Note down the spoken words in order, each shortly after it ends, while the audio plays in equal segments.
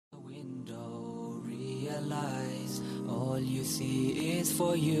realize all you see is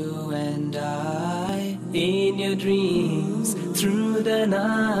for you and I. In your dreams, through the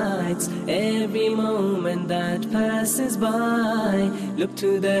nights, every moment that passes by, look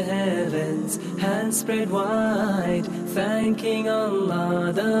to the heavens, hands spread wide, thanking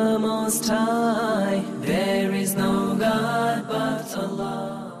Allah the Most High. There is no God but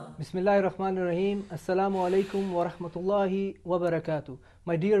Allah. Bismillahir Rahmanir Rahim. Assalamu alaikum wa rahmatullahi wa barakatuh.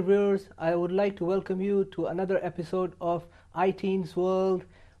 My dear viewers, I would like to welcome you to another episode of iTeens World,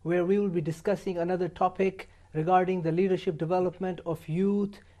 where we will be discussing another topic regarding the leadership development of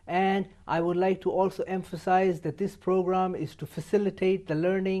youth. And I would like to also emphasize that this program is to facilitate the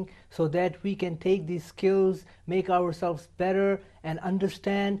learning so that we can take these skills, make ourselves better and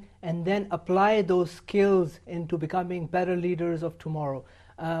understand, and then apply those skills into becoming better leaders of tomorrow.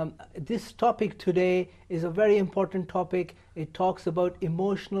 This topic today is a very important topic. It talks about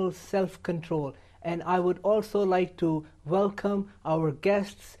emotional self-control. And I would also like to welcome our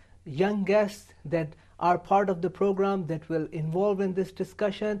guests, young guests that are part of the program that will involve in this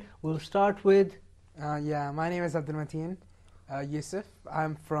discussion. We'll start with... My name is Abdul Mateen Yusuf.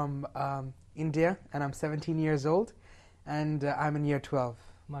 I'm from India and I'm 17 years old and I'm in year 12.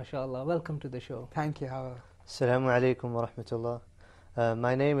 MashaAllah. Welcome to the show. Thank you. Assalamu alaikum wa rahmatullah.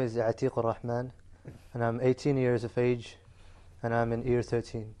 My name is Atiq al-Rahman and I'm 18 years of age and I'm in year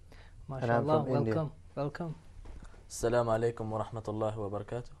 13. MashaAllah. And I'm from welcome. India. Welcome. Assalamu alaikum wa rahmatullahi wa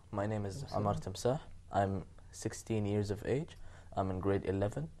barakatuh. My name is Amar Timsah. I'm 16 years of age. I'm in grade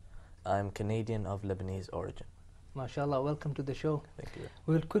 11. I'm Canadian of Lebanese origin. MashaAllah. Welcome to the show. Thank you.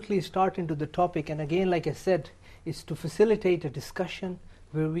 We'll quickly start into the topic, and again, like I said, it's to facilitate a discussion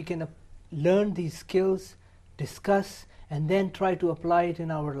where we can learn these skills, discuss, and then try to apply it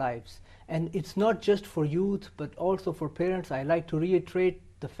in our lives. And it's not just for youth, but also for parents. I like to reiterate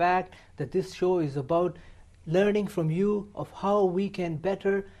the fact that this show is about learning from you of how we can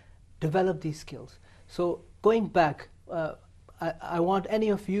better develop these skills. So going back, I want any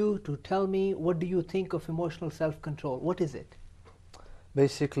of you to tell me, what do you think of emotional self-control? What is it?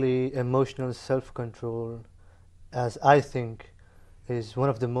 Basically, emotional self-control, as I think, is one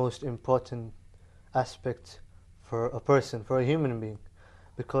of the most important aspects for a person, for a human being.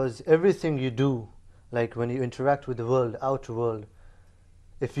 Because everything you do, like when you interact with the world, outer world,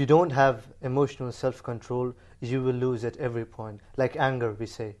 if you don't have emotional self-control, you will lose at every point. Like anger, we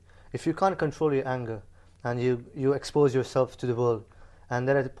say. If you can't control your anger, and you expose yourself to the world, and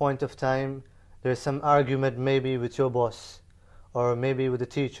then at a point of time, there's some argument maybe with your boss, or maybe with the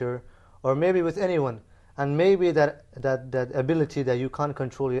teacher, or maybe with anyone, and maybe that ability that you can't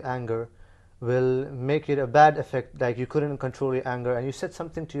control your anger will make it a bad effect, like you couldn't control your anger, and you said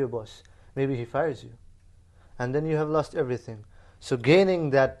something to your boss, maybe he fires you, and then you have lost everything. So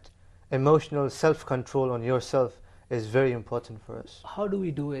gaining that emotional self-control on yourself is very important for us. How do we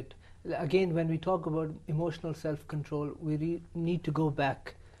do it? Again, when we talk about emotional self-control, we need to go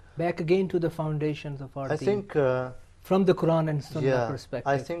back again to the foundations of our I deen. think from the Quran and Sunnah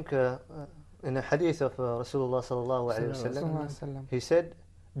perspective. I think in a hadith of Rasulullah sallallahu alaihi wasallam, he said,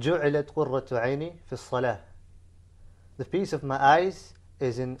 "جُعِلَتْ قُرَّةُ عَيْنِي فِي الصَّلَاةِ." The peace of my eyes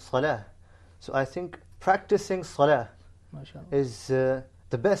is in salah. So I think practicing salah is the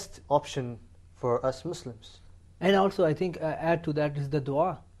best option for us Muslims. And also, I think add to that is the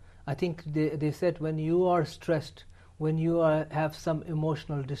dua. I think they said when you are stressed, when you have some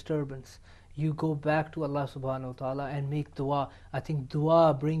emotional disturbance, you go back to Allah subhanahu wa ta'ala and make dua. I think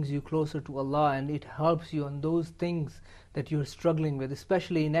dua brings you closer to Allah and it helps you on those things that you're struggling with,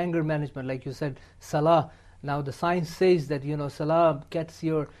 especially in anger management, like you said, salah. Now the science says that, salah gets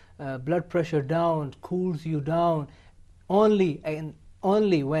your blood pressure down, cools you down, only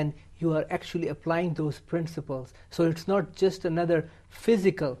when you are actually applying those principles. So it's not just another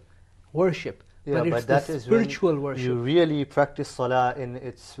physical worship, but it's that the is spiritual when worship. You really practice salah in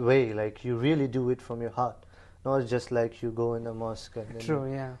its way, like you really do it from your heart, not just like you go in a mosque and then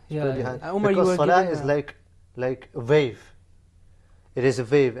True, yeah. spread your hand. Umar, because salah is like a wave. It is a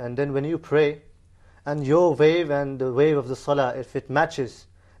wave, and then when you pray, and your wave and the wave of the salah, if it matches,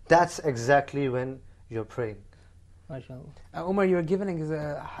 that's exactly when you're praying. MashaAllah. Umar, you were giving us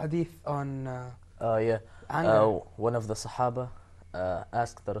a hadith on anger. One of the Sahaba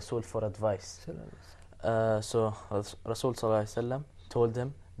asked the Rasul for advice. So Rasul sallallahu alaihi wasallam told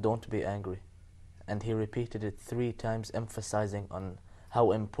him, "Don't be angry," and he repeated it 3 times, emphasizing on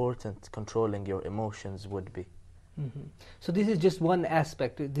how important controlling your emotions would be. Mhm. So this is just one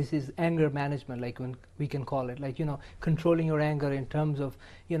aspect. This is anger management, like when we can call it, like, controlling your anger in terms of,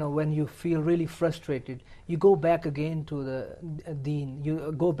 when you feel really frustrated, you go back again to the deen,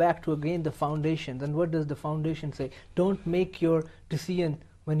 you go back to again the foundation. Then what does the foundation say? Don't make your decision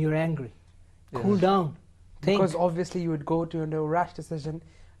when you're angry. Cool down. Think. Because obviously you would go to a rash decision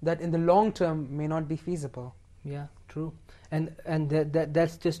that in the long term may not be feasible. Yeah, true. And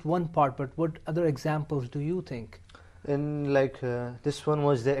that's just one part, but what other examples do you think? In this one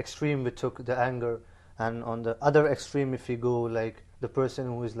was the extreme we took, the anger, and on the other extreme, if you go like the person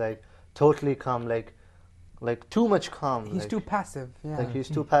who is like totally calm, like too much calm. He's too passive. Yeah. Like he's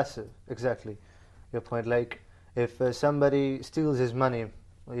too passive. Exactly, your point. Like if somebody steals his money,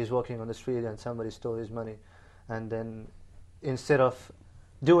 he's walking on the street and somebody stole his money, and then instead of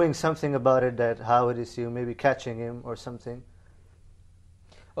doing something about it, that how it is you, maybe catching him or something.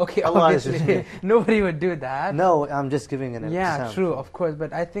 Okay, Allah is obviously nobody would do that. No, I'm just giving an example. Yeah, true, of course.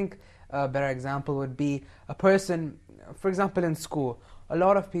 But I think a better example would be a person, for example, in school. A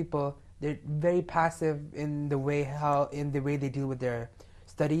lot of people, they're very passive in the way they deal with their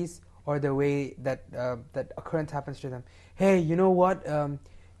studies, or the way that that occurrence happens to them. Hey, you know what?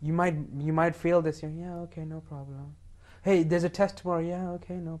 You might fail this year. Yeah, okay, no problem. Hey, there's a test tomorrow. Yeah,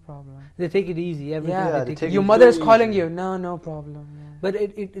 okay, no problem. They take it easy. Everything. Yeah, they take your it mother's easy. calling you. No problem. Yeah. But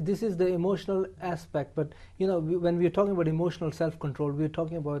this is the emotional aspect. But when we're talking about emotional self-control, we're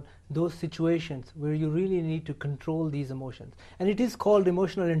talking about those situations where you really need to control these emotions, and it is called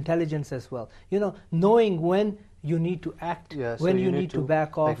emotional intelligence as well. Knowing when you need to act, Yeah, so when you need to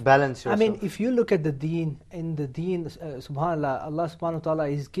back off. Like balance yourself. I mean, if you look at the deen, subhanAllah, Allah subhanahu wa ta'ala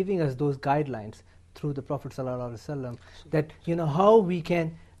is giving us those guidelines through the Prophet sallallahu alaihi wasallam, that how we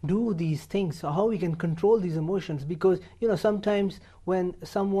can do these things, how we can control these emotions, because sometimes when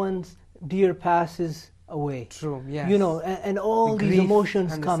someone's dear passes away, True, yes. and all The these grief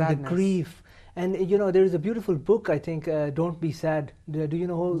emotions and the come, the sadness. grief, and there is a beautiful book, I think, Don't Be Sad. Do you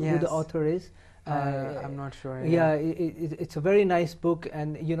know who Yes. the author is? I'm not sure. Yeah, it's a very nice book,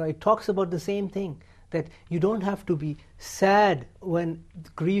 and it talks about the same thing, that you don't have to be sad when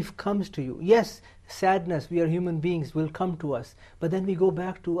grief comes to you. Yes, sadness, we are human beings, will come to us, but then we go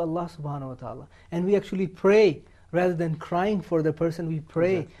back to Allah subhanahu wa ta'ala, and we actually pray rather than crying for the person. We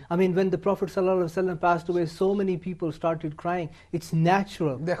pray. Exactly. I mean, when the Prophet sallallahu alaihi wasallam passed away, so many people started crying. It's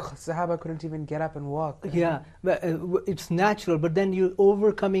natural. The Sahaba couldn't even get up and walk. Yeah, but it's natural, but then you're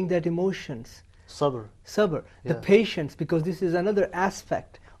overcoming that emotions. Sabr. Sabr, the Yeah. patience, because this is another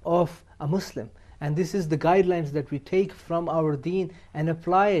aspect of a Muslim, and this is the guidelines that we take from our deen and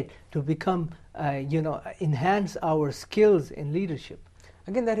apply it to become, enhance our skills in leadership.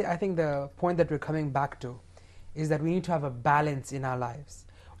 Again, I think the point that we're coming back to is that we need to have a balance in our lives.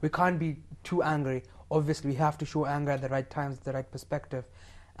 We can't be too angry. Obviously, we have to show anger at the right times, the right perspective,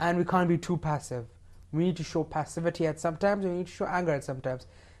 and we can't be too passive. We need to show passivity at some times, and we need to show anger at some times.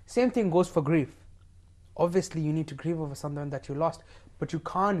 Same thing goes for grief. Obviously, you need to grieve over something that you lost, but you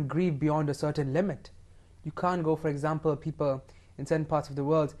can't grieve beyond a certain limit. You can't go, for example, people in certain parts of the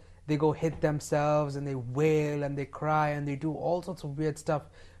world, they go hit themselves and they wail and they cry and they do all sorts of weird stuff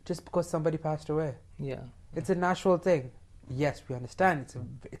just because somebody passed away. Yeah. It's a natural thing. Yes, we understand.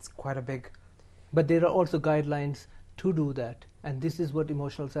 It's quite a big... But there are also guidelines to do that, and this is what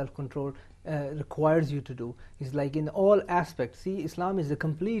emotional self-control requires you to do. It's like in all aspects. See, Islam is a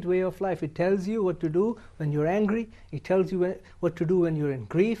complete way of life. It tells you what to do when you're angry. It tells you what to do when you're in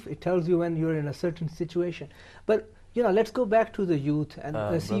grief. It tells you when you're in a certain situation. But let's go back to the youth and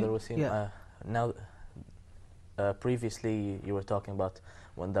see. Brother Wasim, now, previously you were talking about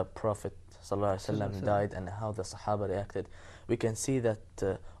when the Prophet ﷺ died and how the Sahaba reacted. We can see that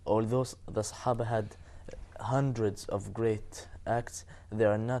although the Sahaba had hundreds of great acts, they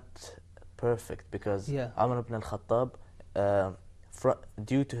are not perfect, because Umar ibn al-Khattab,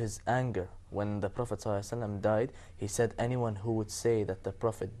 due to his anger, when the Prophet ﷺ died, he said, anyone who would say that the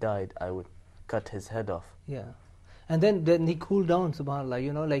Prophet died, I would cut his head off. Yeah. And then he cooled down,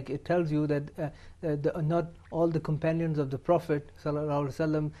 subhanAllah, like it tells you that not all the companions of the Prophet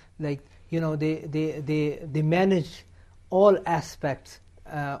ﷺ, like, they managed all aspects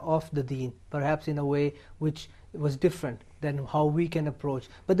of the deen, perhaps in a way which was different than how we can approach.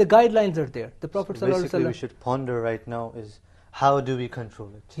 But the guidelines are there. The Prophet So basically we should ponder right now is, how do we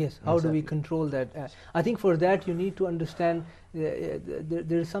control it? Yes, how do we control that? I think for that you need to understand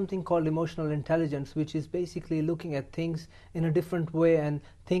there is something called emotional intelligence, which is basically looking at things in a different way and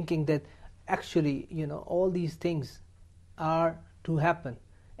thinking that actually, all these things are to happen.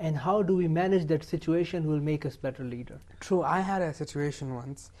 and how do we manage that situation will make us better leader. True, I had a situation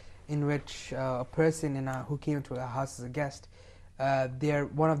once in which a person who came to our house as a guest,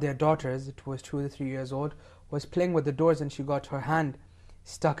 one of their daughters, it was 2 or 3 years old, was playing with the doors and she got her hand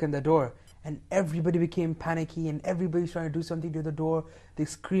stuck in the door. And everybody became panicky and everybody's trying to do something to the door. They're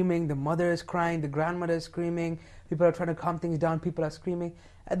screaming, the mother is crying, the grandmother is screaming, people are trying to calm things down, people are screaming.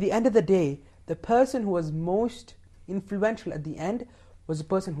 At the end of the day, the person who was most influential at the end was the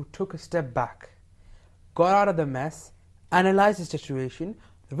person who took a step back, got out of the mess, analyzed the situation,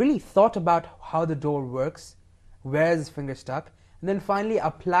 really thought about how the door works, where is his finger stuck, and then finally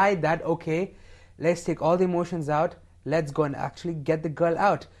applied that, okay, let's take all the emotions out, let's go and actually get the girl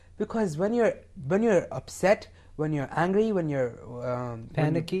out. Because when you're upset, when you're angry, when you're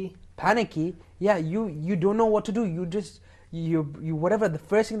panicky, yeah, you don't know what to do. You just you whatever the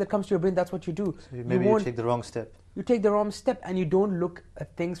first thing that comes to your brain, that's what you do. So maybe you take the wrong step. You take the wrong step, and you don't look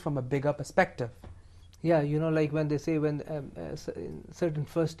at things from a bigger perspective. Yeah, like when they say in certain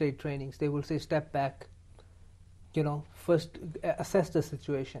first aid trainings, they will say step back. First assess the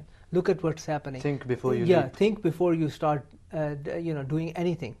situation. Look at what's happening. Think before you leap. leap. Think before you start doing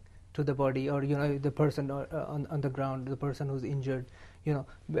anything to the body or the person on the ground, the person who's injured.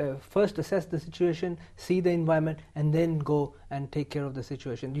 First assess the situation, see the environment, and then go and take care of the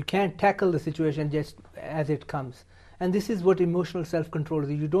situation. You can't tackle the situation just as it comes. And this is what emotional self-control is.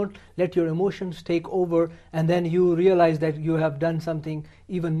 You don't let your emotions take over and then you realize that you have done something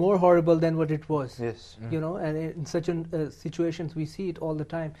even more horrible than what it was. Yes. And in such situations we see it all the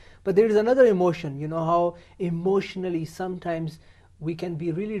time. But there is another emotion, how emotionally sometimes we can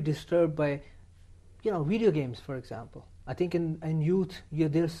be really disturbed by, video games, for example. I think in youth,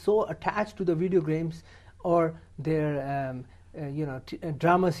 they're so attached to the video games or their,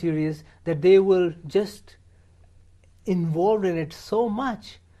 drama series that they will just involved in it so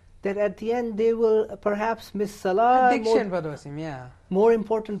much that at the end they will perhaps miss salah, addiction, Brother Wasim, yeah. More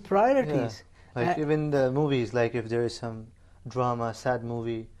important priorities. Yeah. Like even the movies, like if there is some drama, sad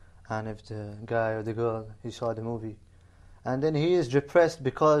movie, and if the guy or the girl, he saw the movie, and then he is depressed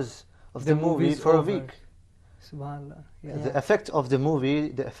because of the movie for a week. Subhanallah. Yeah. The effect of the movie,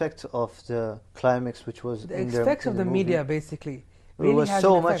 the effect of the climax, which was the effects of the media, basically, really was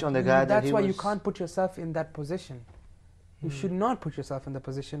so much on the guy. That's why you can't put yourself in that position. You should not put yourself in the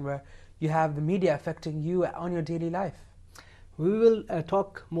position where you have the media affecting you on your daily life. We will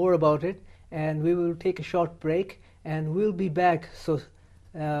talk more about it, and we will take a short break, and we'll be back. So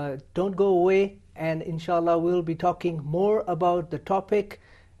don't go away, and inshallah we'll be talking more about the topic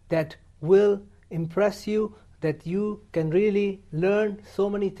that will impress you, that you can really learn so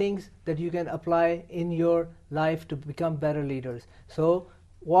many things that you can apply in your life to become better leaders. So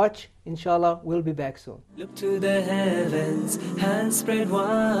watch, inshallah, we'll be back soon. Look to the heavens, hands spread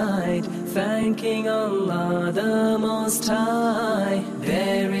wide, thanking Allah the Most High.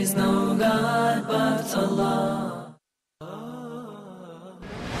 There is no God but Allah.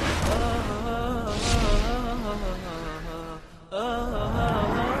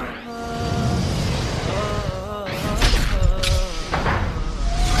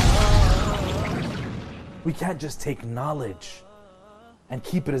 We can't just take knowledge and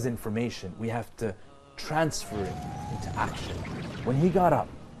keep it as information. We have to transfer it into action. When he got up,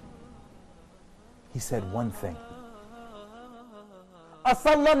 he said one thing.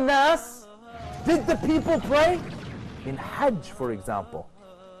 Asalla nas? Did the people pray? In Hajj, for example,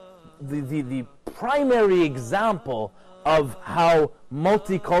 the primary example of how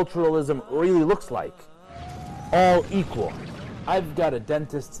multiculturalism really looks like. All equal. I've got a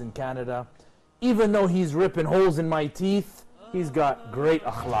dentist in Canada. Even though he's ripping holes in my teeth, he's got great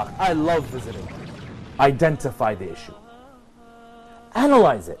akhlaq. I love visiting him. Identify the issue.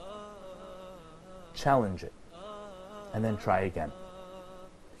 Analyze it. Challenge it. And then try again.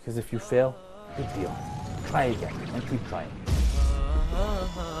 Because if you fail, big deal. Try again and keep trying.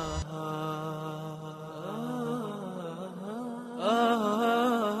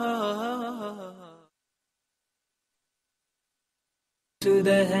 To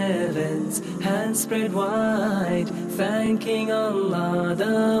the heavens, hands spread wide, thanking Allah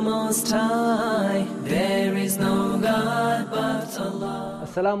the Most High. There is no God but Allah.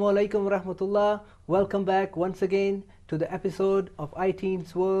 Assalamu alaikum wa rahmatullah. Welcome back once again to the episode of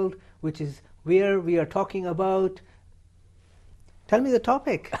iTeens World, which is where we are talking about... Tell me the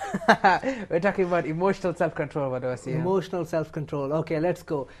topic. We're talking about emotional self-control, what was here? Emotional self-control. Okay, let's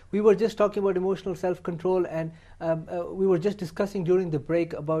go. We were just talking about emotional self-control, and we were just discussing during the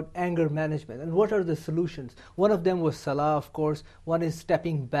break about anger management and what are the solutions. One of them was salah, of course. One is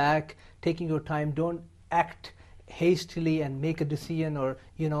stepping back, taking your time. Don't act hastily and make a decision, or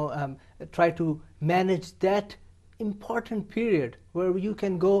try to manage that important period where you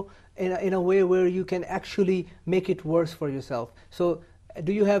can go in a way where you can actually make it worse for yourself. So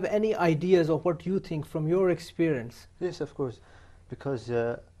do you have any ideas of what you think from your experience? Yes, of course, because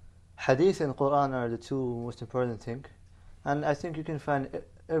hadith and Quran are the two most important things, and I think you can find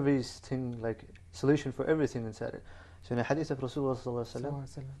everything, like solution for everything inside it. So in a hadith of Rasulullah sallallahu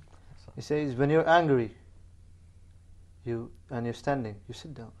alaihi wasallam, he says, when you're angry, and you're standing, you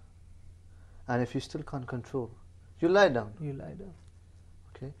sit down, and if you still can't control, you lie down. You lie down.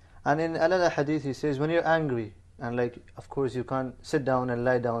 Okay, and in another hadith he says, when you're angry, and of course you can't sit down and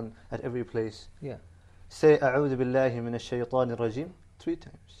lie down at every place. Yeah. Say "A'udhu billahi minash shaitanir rajim" 3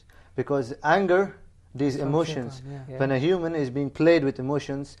 times, because anger, these emotions, Yeah. when a human is being played with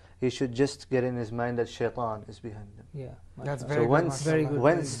emotions, he should just get in his mind that shaitan is behind him. Yeah. That's mashallah. very So good,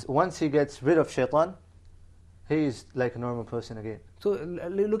 Very good. once he gets rid of shaitan, he is like a normal person again. So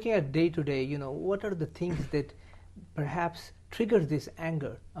looking at day to day, what are the things that perhaps trigger this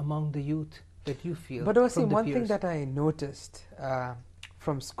anger among the youth that you feel? But Wasim, from the one thing peers? that I noticed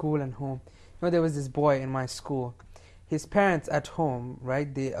from school and home, there was this boy in my school. His parents at home,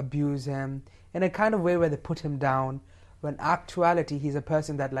 right, they abuse him in a kind of way where they put him down, when actuality he's a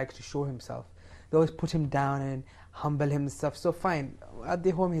person that likes to show himself. They always put him down and humble himself. So fine, at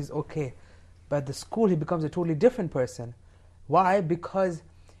the home he's okay, but at the school he becomes a totally different person. Why? Because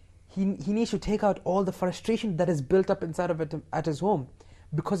he needs to take out all the frustration that is built up inside of it at his home,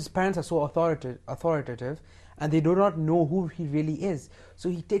 because his parents are so authoritative and they do not know who he really is. So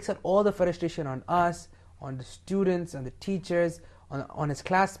he takes out all the frustration on us, on the students, on the teachers, on his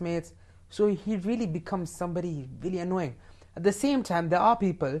classmates. So he really becomes somebody really annoying. At the same time, there are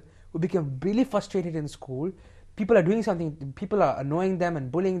people who become really frustrated in school. People are doing something, people are annoying them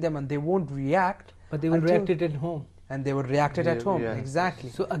and bullying them, and they won't react. But they will react it at home. And they will react it at Yeah, home, yeah. exactly.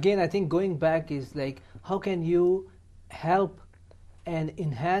 So again, I think going back is like, how can you help and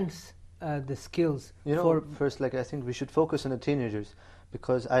enhance the skills? First, I think we should focus on the teenagers,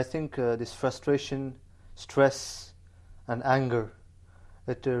 because I think this frustration, stress, and anger,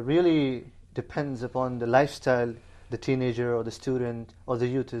 it really depends upon the lifestyle the teenager or the student or the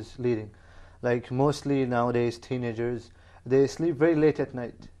youth is leading. Like mostly nowadays, teenagers, they sleep very late at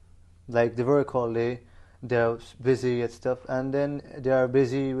night. Like they work all day, they're busy and stuff, and then they are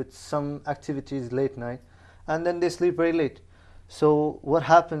busy with some activities late night, and then they sleep very late. So what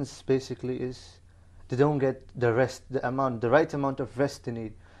happens basically is they don't get the right amount of rest they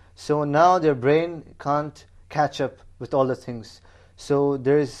need. So now their brain can't catch up with all the things. So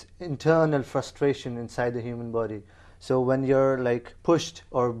there's internal frustration inside the human body. So when you're pushed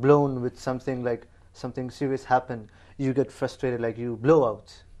or blown with something, like something serious happened, you get frustrated, like you blow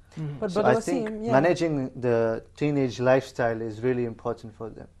out. Mhm. But So I think Wasim, yeah. managing the teenage lifestyle is really important for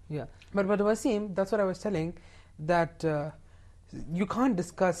them. Yeah. But Wasim, that's what I was telling, that you can't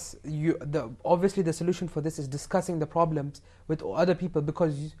discuss, obviously the solution for this is discussing the problems with other people,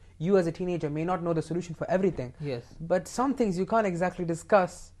 because you as a teenager may not know the solution for everything. Yes. But some things you can't exactly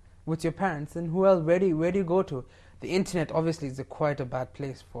discuss with your parents, and who else, where do you go to? The internet obviously is quite a bad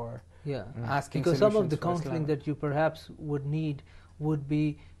place for Yeah. asking Because some of solutions the for counseling Islam. that you perhaps would need would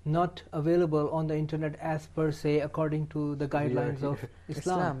be not available on the internet as per se according to the guidelines of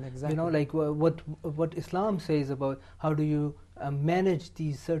Islam. exactly. Like what Islam says about how do you manage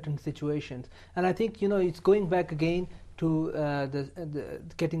these certain situations. And I think it's going back again to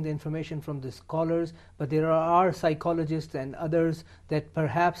getting the information from the scholars, but there are psychologists and others that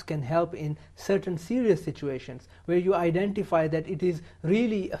perhaps can help in certain serious situations where you identify that it is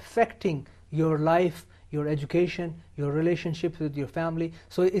really affecting your life, your education, your relationships with your family.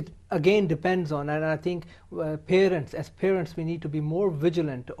 So it again depends on, and I think as parents we need to be more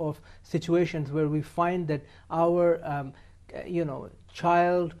vigilant of situations where we find that our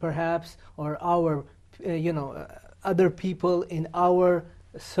child perhaps, or our other people in our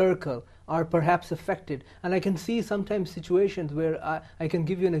circle are perhaps affected. And I can see sometimes situations where I can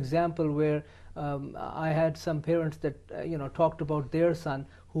give you an example where I had some parents that talked about their son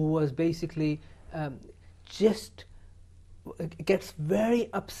who was basically just gets very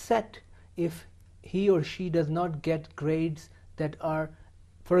upset if he or she does not get grades that are,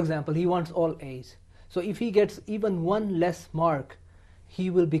 for example, he wants all A's. So if he gets even one less mark, he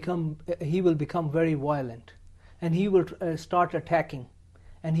will become very violent, and he will start attacking,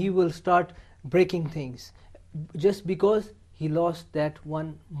 and he will start breaking things, just because he lost that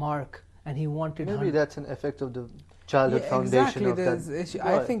one mark and he wanted. Maybe 100. that's an effect of the childhood foundation exactly. of that.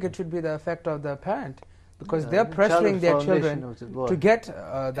 I think it should be the effect of the parent. because Yeah, they're the child pressuring their formation children of the boy. to get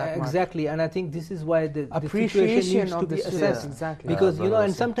that much. Exactly, and I think this is why the situation Appreciation needs to of be the students, assessed. exactly. Because brother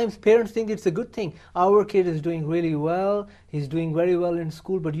and Wasim. sometimes parents think it's a good thing. Our kid is doing really well, he's doing very well in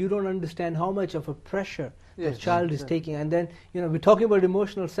school, but you don't understand how much of a pressure the Yes, child is exactly. taking. And then, we're talking about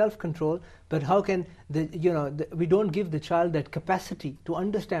emotional self-control, but how can we don't give the child that capacity to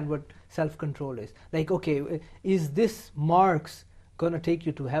understand what self-control is. Like, okay, is this marks going to take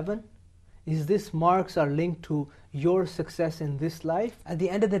you to heaven? Is this marks are linked to your success in this life? At the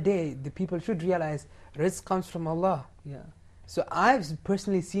end of the day, the people should realize rizq comes from Allah. Yeah. So I've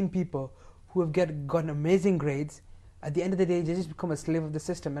personally seen people who have gotten amazing grades. At the end of the day, they just become a slave of the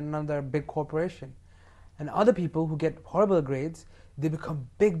system and another big corporation. And other people who get horrible grades, they become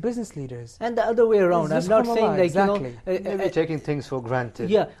big business leaders. And the other way around. It's I'm not just saying Allah, like exactly. Maybe taking things for granted.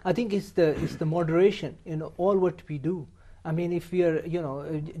 Yeah, I think it's the moderation in all what we do. I mean, if we are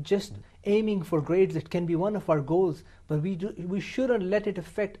just aiming for grades, it can be one of our goals, but we shouldn't let it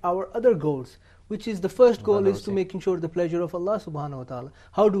affect our other goals, which is the first goal is to making sure the pleasure of Allah subhanahu wa ta'ala.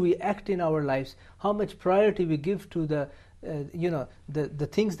 How do we act in our lives? How much priority we give to the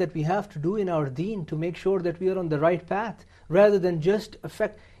things that we have to do in our deen to make sure that we are on the right path, rather than just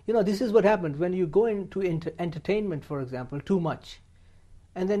affect. This is what happens when you go into entertainment, for example, too much.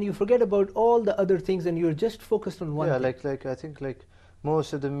 And then you forget about all the other things and you're just focused on one thing. like I think like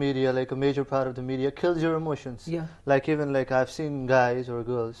most of the media, like a major part of the media, kills your emotions. Yeah. Like even like I've seen guys or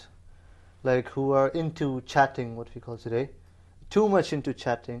girls, like who are into chatting, what we call today, too much into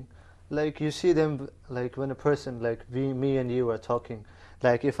chatting. Like you see them, like when a person like me and you are talking,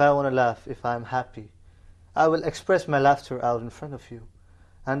 like if I want to laugh, if I'm happy, I will express my laughter out in front of you,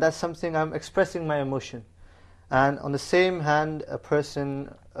 and that's something I'm expressing my emotion. And on the same hand, a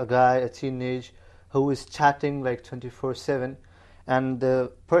person, a guy, a teenage, who is chatting like 24/7, and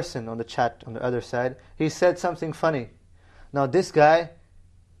the person on the chat on the other side, he said something funny. Now this guy,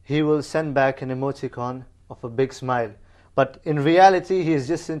 he will send back an emoticon of a big smile, but in reality, he is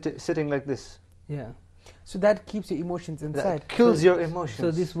just sitting like this. Yeah. So that keeps your emotions inside. That kills your emotions.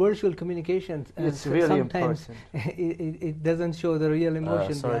 So this virtual communication, It's really sometimes important. it doesn't show the real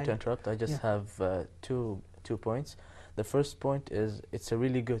emotion Sorry behind to it. interrupt. I just Yeah. have two points. The first point is it's a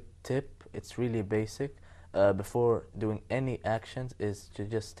really good tip. It's really basic. Before doing any actions, is to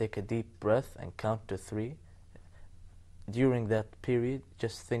just take a deep breath and count to 3. During that period,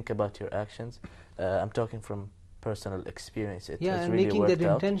 just think about your actions. I'm talking from personal experience. It Yeah, has and really making worked that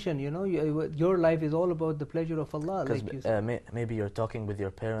out. intention, your life is all about the pleasure of Allah, Because like you said. maybe you're talking with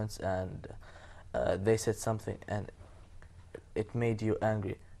your parents and they said something and it made you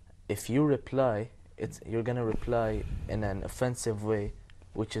angry. If you reply, you're gonna reply in an offensive way,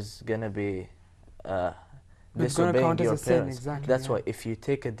 which is gonna be It's gonna disobeying count as your a sin, parents. exactly, That's yeah. why if you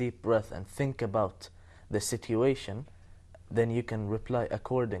take a deep breath and think about the situation, then you can reply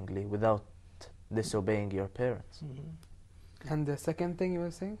accordingly without disobeying your parents. Mm-hmm. And the second thing you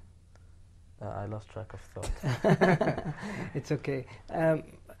were saying? I lost track of thought. It's okay.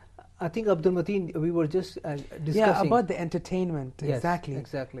 I think Abdul Mateen, we were just discussing. Yeah, about the entertainment. Yes, exactly.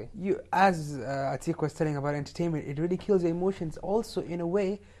 exactly. As Atiq was telling about entertainment, it really kills your emotions also in a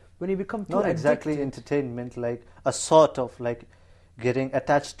way when you become too Not exactly addicted. entertainment, like a sort of like getting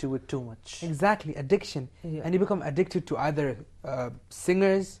attached to it too much. Exactly, addiction. Yeah. And you become addicted to either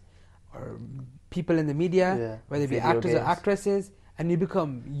singers or people in the media, Yeah. whether it be Video actors or games. actresses, and you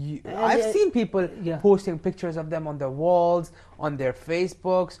become... And I've seen people yeah. posting pictures of them on their walls, on their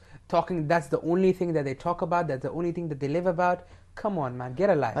Facebooks, talking, that's the only thing that they talk about, that's the only thing that they live about. Come on, man, get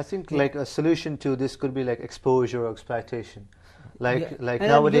a life. I think like a solution to this could be like exposure or exploitation. Like Yeah. And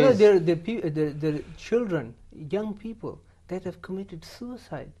nowadays. there are children, young people that have committed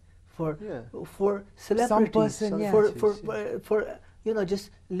suicide for celebrities, Some person, yeah. for just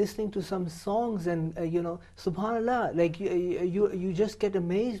listening to some songs and subhanallah, like you just get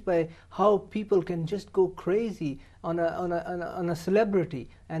amazed by how people can just go crazy on a celebrity,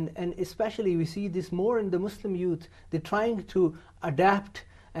 and especially we see this more in the Muslim youth. They're trying to adapt.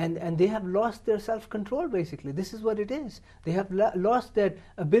 And they have lost their self-control, basically. This is what it is. They have lost that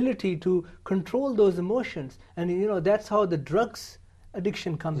ability to control those emotions. And, that's how the drugs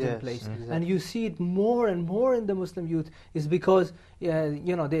addiction comes in Yes, place. exactly. And you see it more and more in the Muslim youth is because,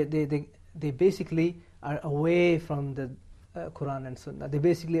 they basically are away from the Quran and Sunnah. They're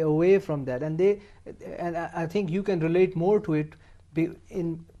basically away from that. And I think you can relate more to it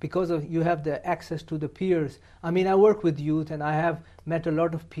because of you have the access to the peers. I mean, I work with youth and I have met a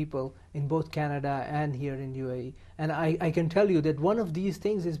lot of people in both Canada and here in UAE, and I can tell you that one of these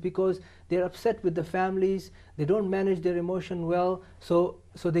things is because they're upset with the families, they don't manage their emotion well, so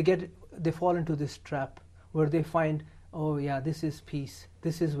they fall into this trap where they find, oh yeah, this is peace,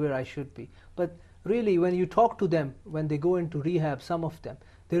 this is where I should be. But really, when you talk to them, when they go into rehab, some of them,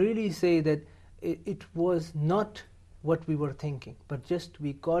 they really say that it was not what we were thinking, but just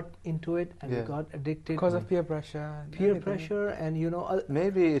we got into it and we got addicted. Because of peer pressure. Peer pressure and, you know...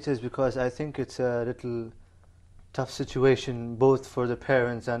 Maybe it is because I think it's a little tough situation both for the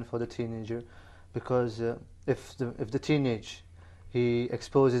parents and for the teenager, because if the teenage, he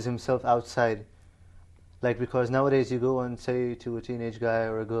exposes himself outside, like, because nowadays you go and say to a teenage guy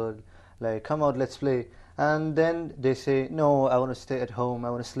or a girl, like, come out, let's play, and then they say, no, I want to stay at home, I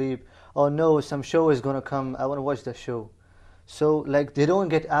want to sleep, or no, some show is going to come, I want to watch that show. So like, they don't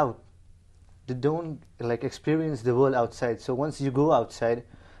get out, they don't like experience the world outside. So once you go outside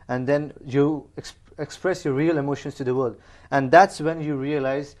and then you express your real emotions to the world, and that's when you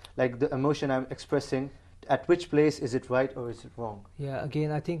realize, like, the emotion I'm expressing, at which place is it right or is it wrong? Yeah,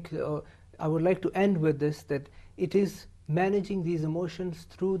 again, I think I would like to end with this, that it is managing these emotions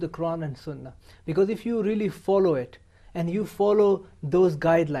through the Quran and Sunnah. Because if you really follow it, and you follow those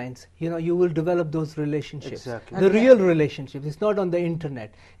guidelines, you know, you will develop those relationships. Exactly. The real relationships. It's not on the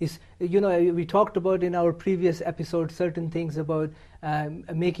internet. It's, you know, we talked about in our previous episode certain things about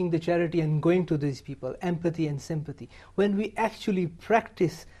making the charity and going to these people, empathy and sympathy. When we actually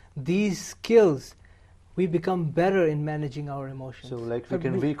practice these skills, we become better in managing our emotions. So like, we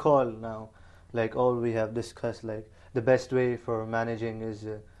can recall now, like, all we have discussed, like, the best way for managing is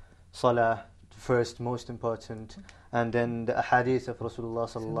salah, first, most important, and then the ahadith of Rasulullah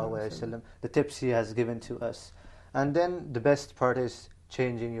sallallahu alaihi wasallam, the tips he has given to us, and then the best part is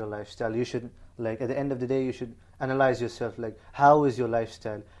changing your lifestyle. You should, like, at the end of the day, you should analyze yourself, like, how is your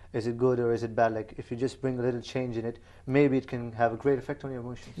lifestyle? Is it good or is it bad? Like, if you just bring a little change in it, maybe it can have a great effect on your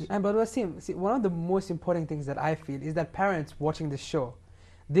emotions. And but Wasim, see, one of the most important things that I feel is that parents watching this show,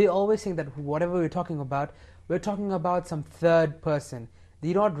 they always think that whatever we're talking about some third person.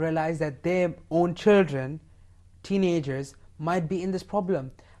 They don't realize that their own children, teenagers, might be in this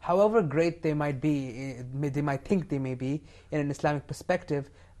problem. However great they might be, they might think they may be in an Islamic perspective,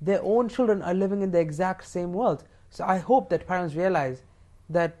 their own children are living in the exact same world. So I hope that parents realize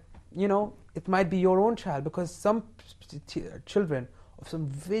that, you know, it might be your own child, because some children of some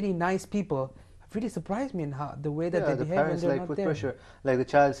very nice people have really surprised me in how the way that they the behave parents, when they're like, not put there. pressure. Like, the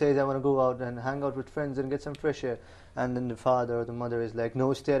child says, I want to go out and hang out with friends and get some fresh air, and then the father or the mother is like,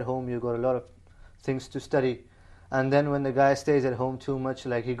 no, stay at home, you got a lot of things to study. And then when the guy stays at home too much,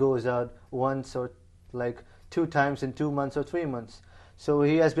 like, he goes out once or like 2 times in 2 months or 3 months. So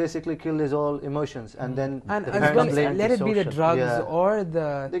he has basically killed his all emotions, and then And the as parents well, blame let it be the social. drugs or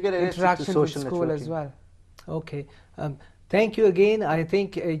the They get addicted to interactions with social school as networking. well. Okay. Thank you again. I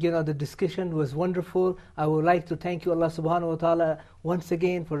think you know, the discussion was wonderful. I would like to thank you, Allah subhanahu wa ta'ala, once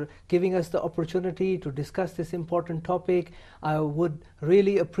again for giving us the opportunity to discuss this important topic. I would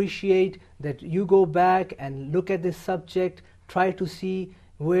really appreciate that you go back and look at this subject, try to see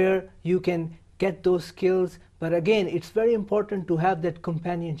where you can get those skills. But again, it's very important to have that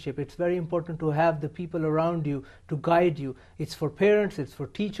companionship. It's very important to have the people around you to guide you. It's for parents, it's for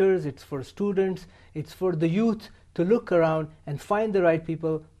teachers, it's for students, it's for the youth to look around and find the right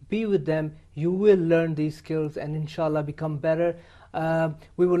people, be with them. You will learn these skills and inshallah become better.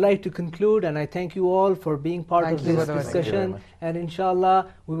 We would like to conclude, and I thank you all for being part of this discussion. And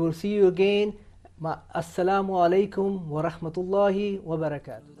inshallah, we will see you again. Assalamu alaikum wa rahmatullahi wa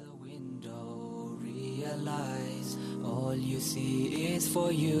barakatuh. All you see is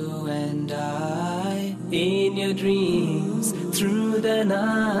for you and I. In your dreams, through the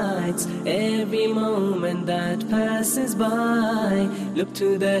nights, every moment that passes by, look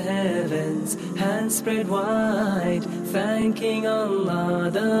to the heavens, hands spread wide, thanking Allah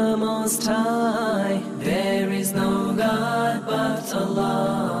the Most High. There is no God but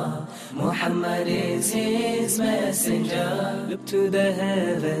Allah, Muhammad is His messenger. Look to the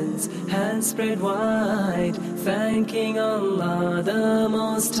heavens, hands spread wide, thanking Allah the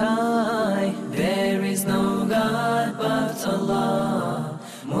Most High. There is no God but Allah,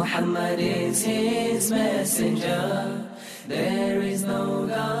 Muhammad is His messenger. There is no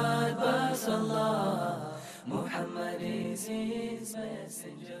God but Allah, Muhammad is His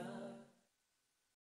messenger.